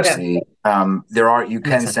lower THC. Okay. You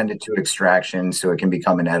can send it to extraction so it can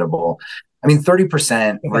become an edible. I mean,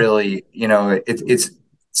 30% really, it's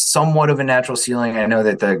somewhat of a natural ceiling. I know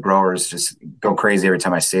that the growers just go crazy every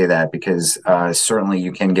time I say that, because certainly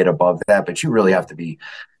you can get above that, but you really have to be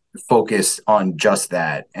focused on just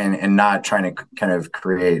that and not trying to kind of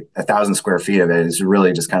create 1,000 square feet of it. Is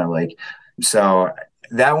really just kind of like, so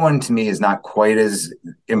that one to me is not quite as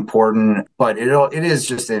important, but it is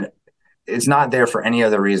just it's not there for any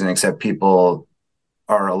other reason except people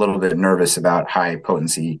are a little bit nervous about high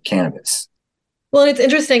potency cannabis. Well, it's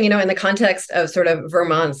interesting, in the context of sort of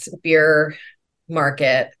Vermont's beer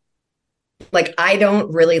market, like I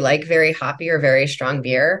don't really like very hoppy or very strong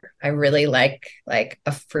beer. I really like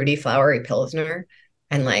a fruity, flowery Pilsner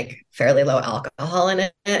and like fairly low alcohol in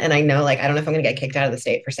it. And I know, like, I don't know if I'm going to get kicked out of the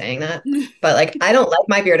state for saying that, but like, I don't like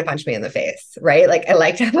my beer to punch me in the face, right? Like I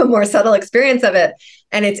like to have a more subtle experience of it.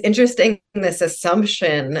 And it's interesting, this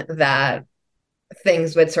assumption that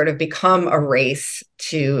things would sort of become a race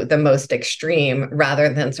to the most extreme rather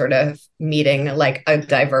than sort of meeting like a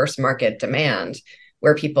diverse market demand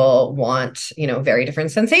where people want, very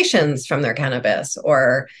different sensations from their cannabis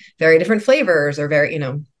or very different flavors or very,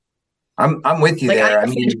 I'm with you like, there. I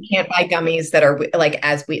mean, you can't buy gummies that are like,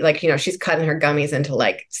 she's cutting her gummies into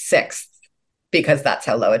like sixths because that's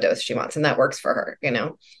how low a dose she wants. And that works for her,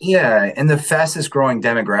 Yeah. And the fastest growing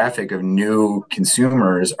demographic of new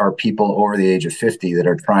consumers are people over the age of 50 that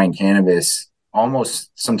are trying cannabis almost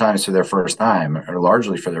sometimes for their first time or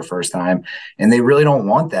largely for their first time. And they really don't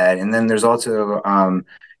want that. And then there's also kind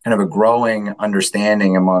of a growing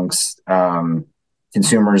understanding amongst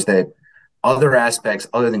consumers that other aspects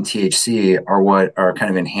other than THC are what are kind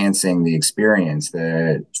of enhancing the experience,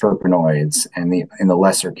 the terpenoids and the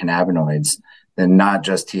lesser cannabinoids, than not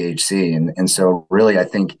just THC. And so really, I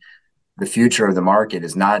think the future of the market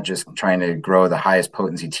is not just trying to grow the highest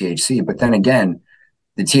potency THC, but then again,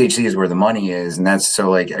 the THC is where the money is. And that's so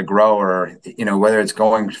like a grower, whether it's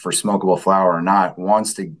going for smokable flower or not,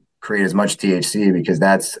 wants to create as much THC because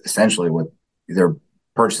that's essentially what they're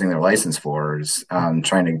purchasing their license for, is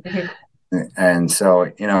trying to. And so,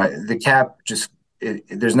 the cap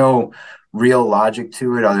there's no real logic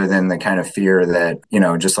to it other than the kind of fear that,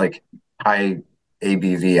 just like high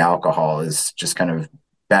ABV alcohol is just kind of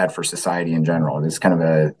bad for society in general. It's kind of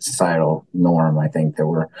a societal norm, I think, that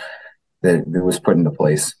was put into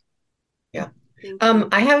place. Yeah.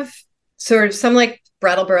 I have sort of some like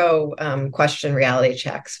Brattleboro question reality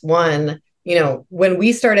checks. One, when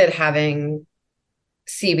we started having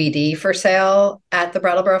CBD for sale at the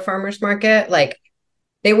Brattleboro Farmers Market, like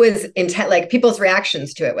it was intense, like people's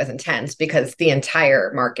reactions to it was intense because the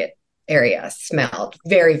entire market area smelled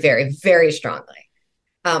very, very, very strongly.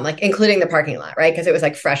 Like including the parking lot, right? Because it was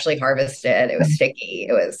like freshly harvested, it was sticky,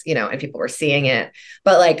 it was, and people were seeing it.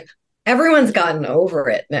 But like everyone's gotten over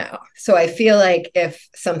it now. So I feel like if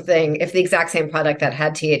the exact same product that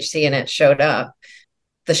had THC in it showed up,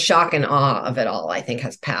 the shock and awe of it all, I think,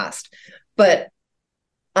 has passed. But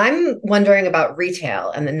I'm wondering about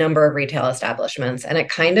retail and the number of retail establishments. And it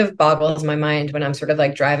kind of boggles my mind when I'm sort of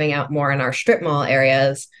like driving out more in our strip mall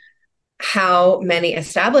areas, how many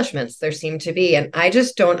establishments there seem to be. And I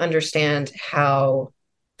just don't understand how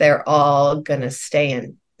they're all going to stay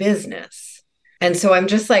in business. And so I'm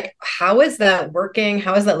just like, how is that working?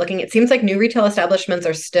 How is that looking? It seems like new retail establishments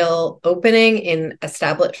are still opening in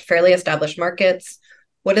fairly established markets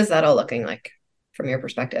What is that all looking like from your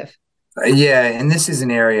perspective? Yeah, and this is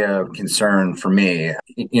an area of concern for me.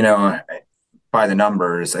 By the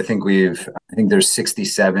numbers, I think there's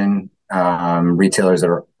 67 retailers that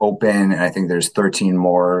are open, and I think there's 13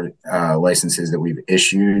 more licenses that we've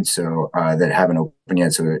issued, so that haven't opened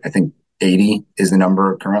yet. So I think 80 is the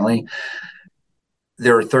number currently.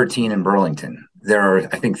 There are 13 in Burlington. There are,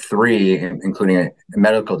 I think, three, including a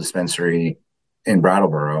medical dispensary in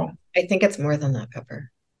Brattleboro. I think it's more than that, Pepper.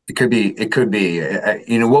 It could be. It could be.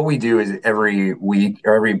 What we do is every week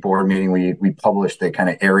or every board meeting, we publish the kind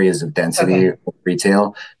of areas of density of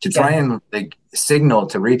retail to try and like signal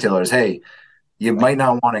to retailers, hey, you might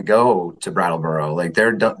not want to go to Brattleboro. Like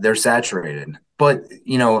they're saturated. But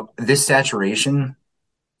this saturation,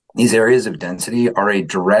 these areas of density are a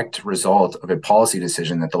direct result of a policy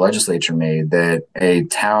decision that the legislature made that a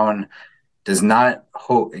town cannot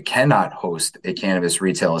host a cannabis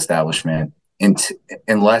retail establishment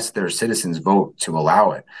unless their citizens vote to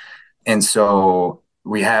allow it. And so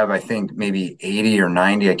we have, I think, maybe 80 or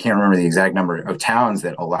 90, I can't remember the exact number of towns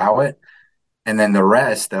that allow it. And then the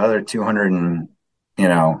rest, the other 200 and,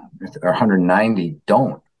 or 190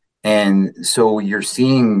 don't. And so you're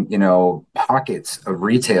seeing, pockets of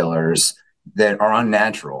retailers that are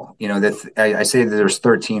unnatural. I say that there's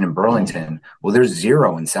 13 in Burlington. Well, there's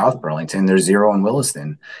 0 in South Burlington. There's 0 in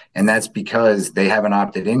Williston. And that's because they haven't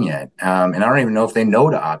opted in yet. And I don't even know if they know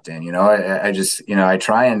to opt in. I just, I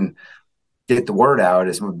try and get the word out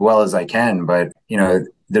as well as I can, but,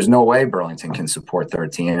 there's no way Burlington can support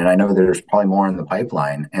 13. And I know there's probably more in the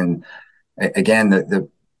pipeline. And again,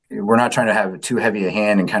 we're not trying to have too heavy a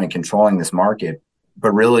hand in kind of controlling this market,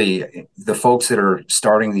 but really the folks that are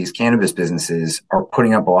starting these cannabis businesses are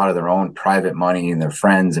putting up a lot of their own private money and their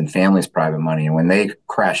friends and families' private money. And when they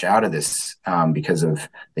crash out of this because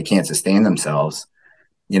they can't sustain themselves,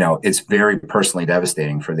 it's very personally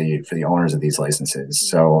devastating for the owners of these licenses.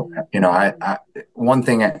 So, I one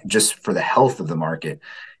thing just for the health of the market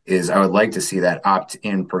is I would like to see that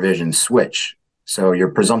opt-in provision switch. So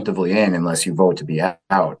you're presumptively in unless you vote to be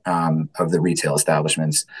out of the retail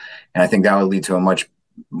establishments. And I think that would lead to a much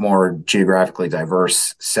more geographically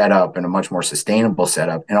diverse setup and a much more sustainable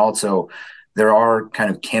setup. And also there are kind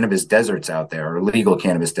of cannabis deserts out there, or legal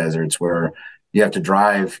cannabis deserts, where you have to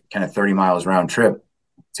drive kind of 30 miles round trip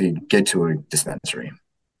to get to a dispensary.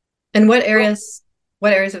 And what areas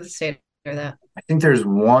of the state are that? I think there's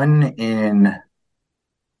one in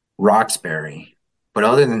Roxbury. But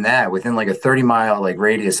other than that, within like a 30-mile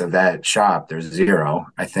radius of that shop, there's 0,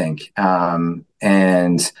 I think. And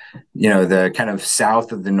the kind of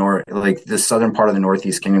south of the north, like the southern part of the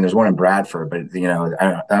Northeast Kingdom, there's one in Bradford, but I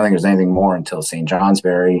don't think there's anything more until St.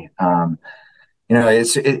 Johnsbury.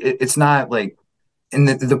 It's not like, and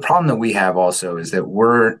the problem that we have also is that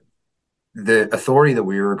the authority that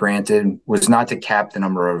we were granted was not to cap the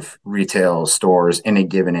number of retail stores in a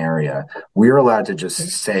given area. We are allowed to just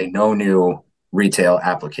say no new retail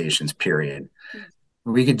applications, period.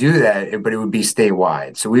 We could do that, but it would be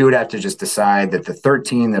statewide. So we would have to just decide that the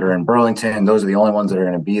 13 that are in Burlington, those are the only ones that are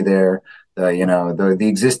going to be there.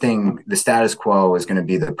 The status quo is going to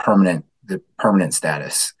be the permanent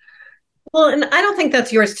status. Well, and I don't think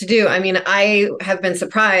that's yours to do. I mean, I have been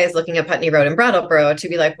surprised looking at Putney Road in Brattleboro to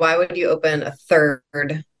be like, why would you open a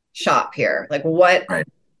third shop here? Like what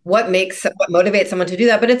motivates someone to do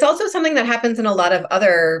that? But it's also something that happens in a lot of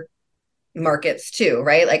other markets too,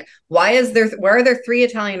 right? Like why are there 3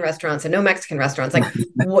 Italian restaurants and no Mexican restaurants? Like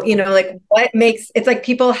what makes it's like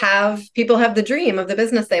people have the dream of the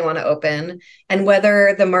business they want to open, and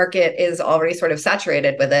whether the market is already sort of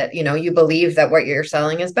saturated with it, you believe that what you're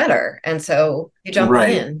selling is better, and so you jump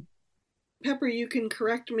in. Pepper, you can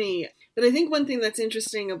correct me, but I think one thing that's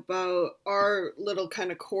interesting about our little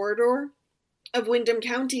kind of corridor of Windham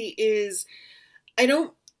County is I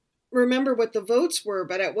don't remember what the votes were,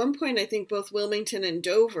 but at one point I think both Wilmington and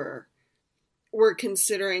Dover were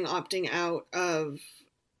considering opting out of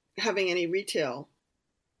having any retail.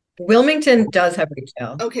 Wilmington does have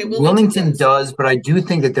retail. Okay, Wilmington does, but I do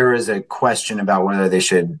think that there is a question about whether they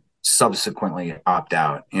should subsequently opt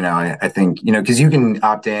out. I think, because you can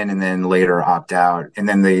opt in and then later opt out, and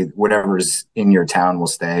then whatever's in your town will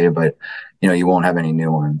stay, but you won't have any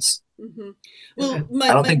new ones. Mm-hmm. Well,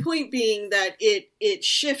 my point being that it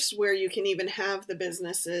shifts where you can even have the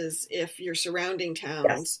businesses if your surrounding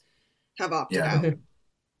towns have opted out. Mm-hmm.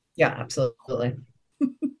 Yeah, absolutely.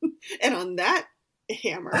 And on that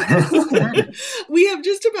hammer, we have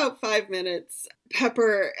just about 5 minutes,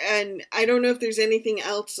 Pepper, and I don't know if there's anything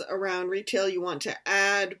else around retail you want to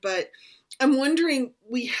add, but I'm wondering,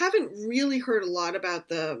 we haven't really heard a lot about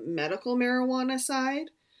the medical marijuana side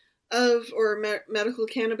of, or medical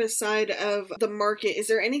cannabis side of the market, is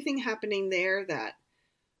there anything happening there that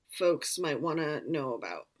folks might want to know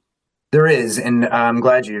about? There is, and I'm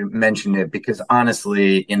glad you mentioned it because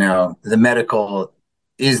honestly, the medical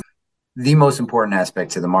is the most important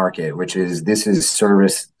aspect to the market, which is this is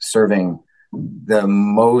serving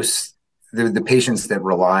the patients that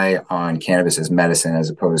rely on cannabis as medicine as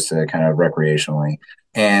opposed to kind of recreationally.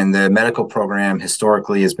 And the medical program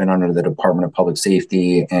historically has been under the Department of Public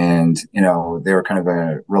Safety, and they're kind of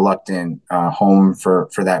a reluctant home for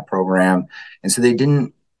that program, and so they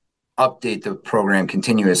didn't update the program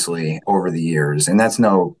continuously over the years. And that's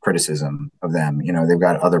no criticism of them. They've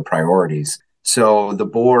got other priorities. So the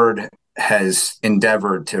board has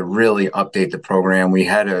endeavored to really update the program. We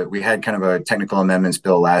had kind of a technical amendments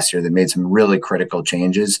bill last year that made some really critical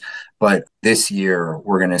changes. But this year,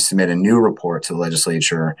 we're going to submit a new report to the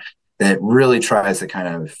legislature that really tries to kind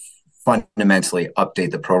of fundamentally update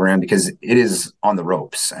the program because it is on the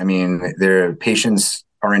ropes. I mean, their patients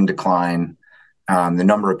are in decline. The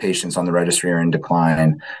number of patients on the registry are in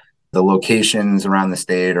decline. The locations around the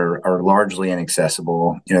state are largely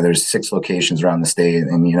inaccessible. There's 6 locations around the state,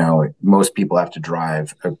 and most people have to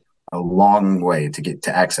drive a long way to get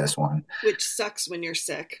to access one. Which sucks when you're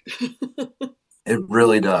sick. It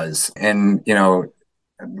really does. And I'd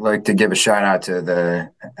like to give a shout out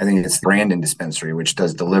to I think it's the Brandon dispensary, which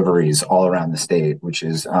does deliveries all around the state, which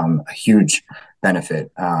is a huge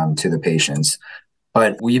benefit to the patients.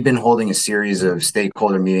 But we've been holding a series of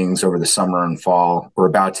stakeholder meetings over the summer and fall. We're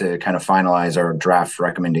about to kind of finalize our draft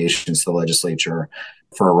recommendations to the legislature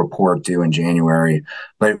for a report due in January.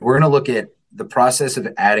 But we're going to look at the process of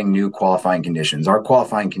adding new qualifying conditions. Our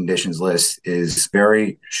qualifying conditions list is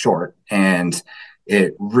very short, and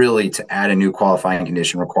it really, to add a new qualifying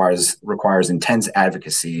condition requires intense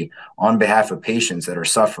advocacy on behalf of patients that are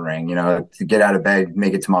suffering, to get out of bed,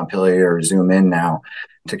 make it to Montpelier or Zoom in now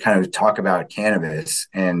to kind of talk about cannabis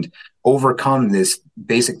and overcome this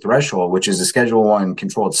basic threshold, which is a Schedule I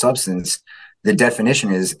controlled substance. The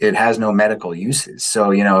definition is it has no medical uses. So,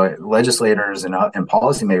 legislators and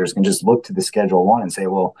policymakers can just look to the Schedule I and say,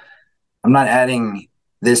 well, I'm not adding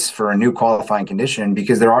this for a new qualifying condition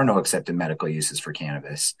because there are no accepted medical uses for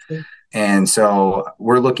cannabis. Mm-hmm. And so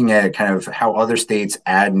we're looking at kind of how other states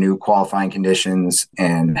add new qualifying conditions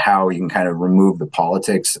and how you can kind of remove the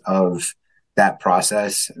politics of that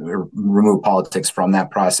process, remove politics from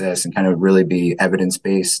that process and kind of really be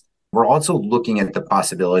evidence-based. We're also looking at the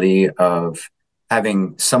possibility of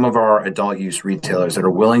having some of our adult use retailers that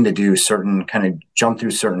are willing to do certain kind of jump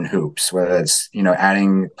through certain hoops, whether it's,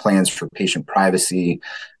 adding plans for patient privacy,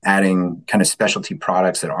 adding kind of specialty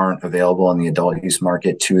products that aren't available in the adult use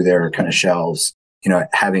market to their kind of shelves,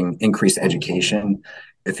 having increased education.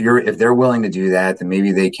 If they're willing to do that, then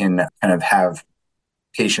maybe they can kind of have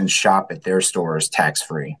patients shop at their stores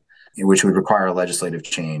tax-free, which would require a legislative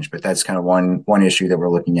change. But that's kind of one issue that we're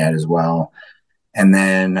looking at as well. And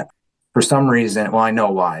then for some reason, well, I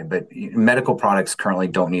know why, but medical products currently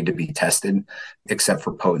don't need to be tested except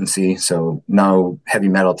for potency. So no heavy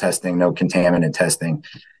metal testing, no contaminant testing.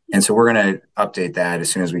 And so we're going to update that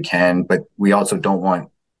as soon as we can. But we also don't want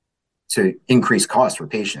to increase costs for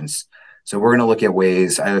patients. So we're going to look at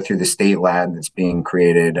ways either through the state lab that's being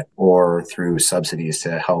created or through subsidies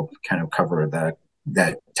to help kind of cover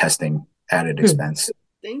that testing added expense.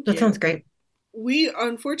 Thank you. That sounds great. We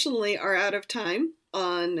unfortunately are out of time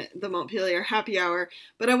on the Montpelier Happy Hour,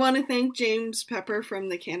 but I want to thank James Pepper from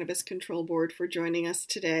the Cannabis Control Board for joining us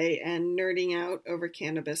today and nerding out over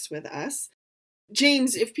cannabis with us.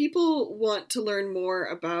 James, if people want to learn more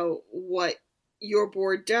about what your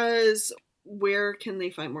board does, where can they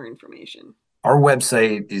find more information? Our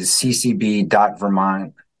website is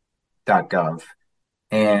ccb.vermont.gov.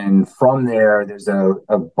 And from there, there's a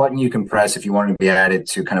button you can press if you want to be added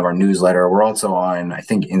to kind of our newsletter. We're also on, I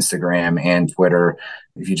think, Instagram and Twitter.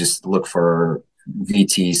 If you just look for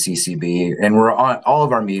VTCCB, and we're on all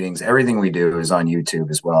of our meetings. Everything we do is on YouTube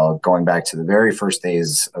as well, going back to the very first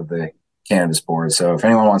days of the cannabis board. So if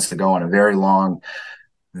anyone wants to go on a very long,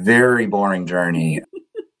 very boring journey,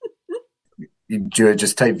 you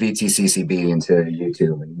just type VTCCB into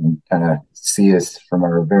YouTube and kind of see us from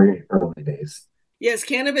our very early days. Yes,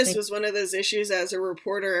 cannabis was one of those issues as a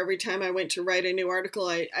reporter. Every time I went to write a new article,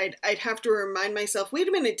 I'd have to remind myself, wait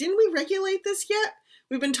a minute, didn't we regulate this yet?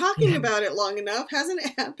 We've been talking about it long enough. Hasn't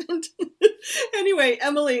it happened? Anyway,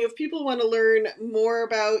 Emily, if people want to learn more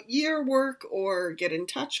about your work or get in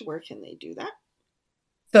touch, where can they do that?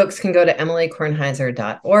 Folks can go to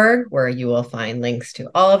emilykornheiser.org, where you will find links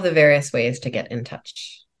to all of the various ways to get in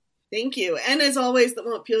touch. Thank you. And as always, the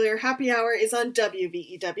Montpelier Happy Hour is on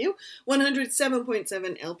WVEW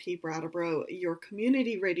 107.7 LP Brattleboro, your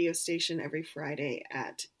community radio station, every Friday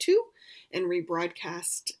at 2 and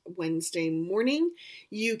rebroadcast Wednesday morning.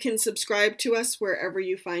 You can subscribe to us wherever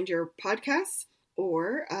you find your podcasts,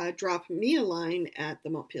 or drop me a line at the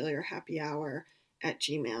Montpelier Happy Hour at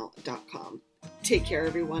gmail.com. Take care,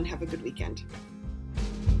 everyone. Have a good weekend.